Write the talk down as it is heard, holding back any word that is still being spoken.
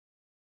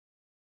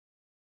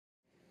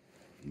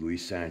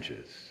Luis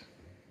Sanchez.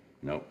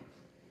 Nope.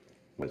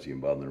 Was he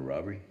involved in a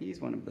robbery?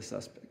 He's one of the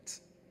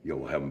suspects. Yo,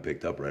 we'll have him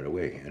picked up right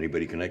away.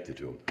 Anybody connected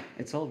to him?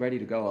 It's all ready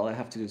to go. All I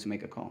have to do is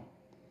make a call.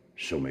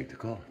 So make the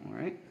call. All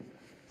right?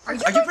 Are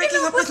you breaking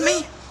up with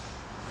me?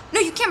 No,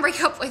 you can't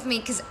break up with me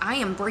because I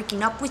am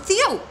breaking up with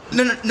you.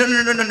 No.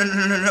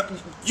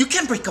 You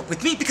can't break up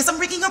with me because I'm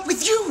breaking up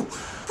with you.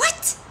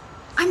 What?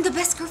 I'm the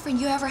best girlfriend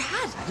you ever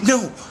had.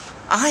 No,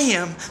 I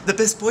am the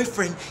best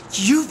boyfriend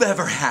you've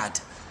ever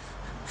had.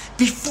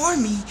 Before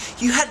me,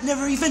 you had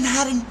never even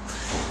had an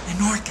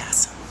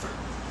orgasm.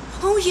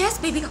 Oh, yes,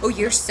 baby. Oh,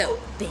 you're so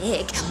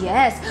big.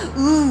 Yes.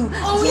 Ooh.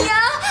 Oh,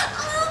 yeah?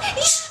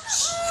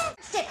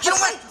 You know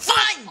what?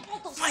 Fine.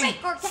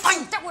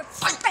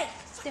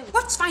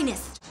 What's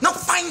finest? No,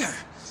 finer.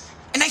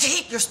 And I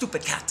hate your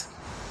stupid cat.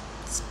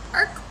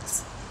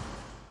 Sparkles.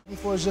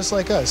 Before it's just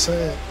like us.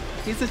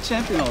 He's a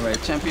champion, all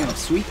right. Champion of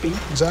sweeping.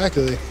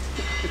 Exactly.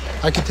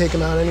 I could take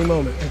him out any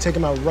moment and take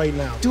him out right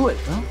now. Do it,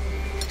 huh?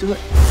 Do it.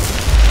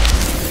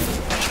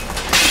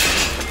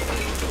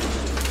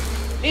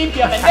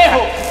 Limpia,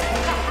 pendejo!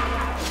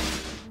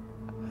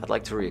 I'd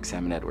like to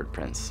re-examine Edward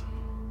Prince.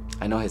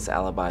 I know his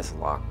alibi is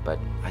locked, but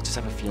I just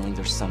have a feeling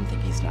there's something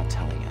he's not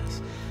telling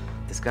us.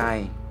 This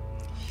guy,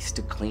 he's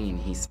too clean,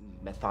 he's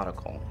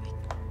methodical. He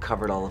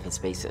covered all of his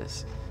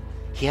bases.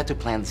 He had to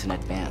plan this in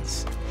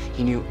advance.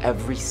 He knew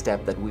every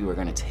step that we were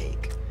gonna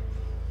take.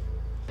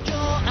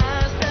 No,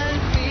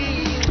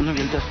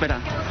 Violeta, espera.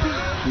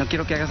 No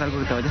quiero que hagas algo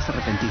que te vayas a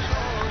arrepentir.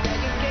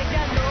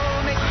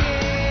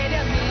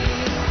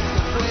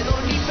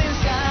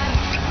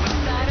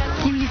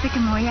 ¿Quién dice que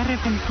me voy a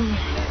arrepentir?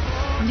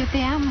 Yo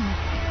te amo.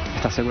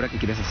 ¿Estás segura que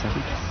quieres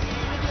hacerlo?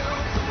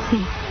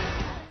 Sí.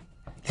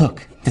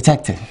 Look,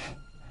 detective.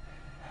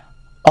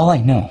 All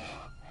I know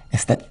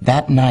is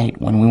that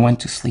night when we went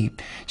to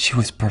sleep, she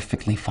was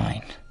perfectly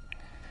fine.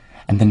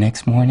 And the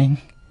next morning,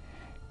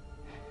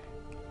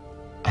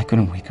 I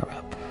couldn't wake her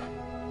up.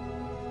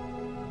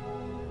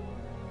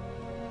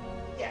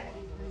 Yeah.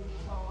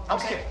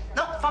 Okay.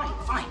 No,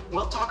 fine.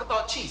 We'll talk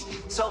about cheese.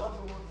 So,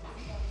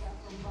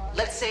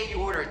 let's say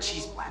you order a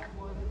cheese platter,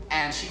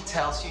 and she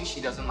tells you she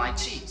doesn't like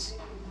cheese.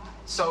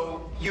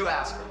 So you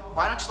ask her,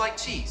 why don't you like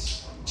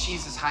cheese?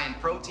 Cheese is high in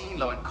protein,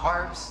 low in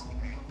carbs.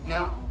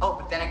 No? Oh,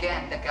 but then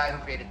again, that guy who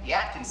created the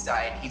Atkins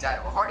diet, he died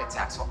of a heart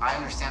attack, so I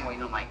understand why you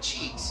don't like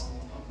cheese.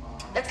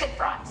 Let's get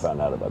fries.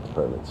 Found out about the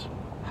permits.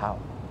 How?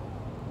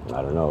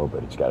 I don't know,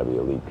 but it's got to be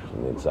a leak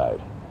from the inside.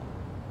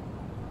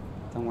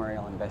 Don't worry,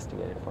 I'll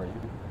investigate it for you.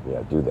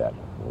 Yeah, do that.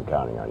 I'm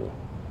counting on you.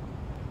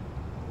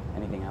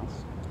 Anything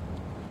else?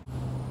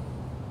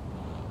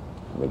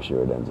 Make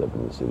sure it ends up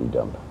in the city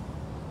dump.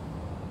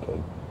 Okay?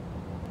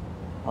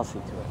 I'll see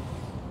to it.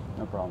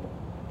 No problem.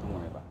 Don't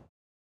worry about it.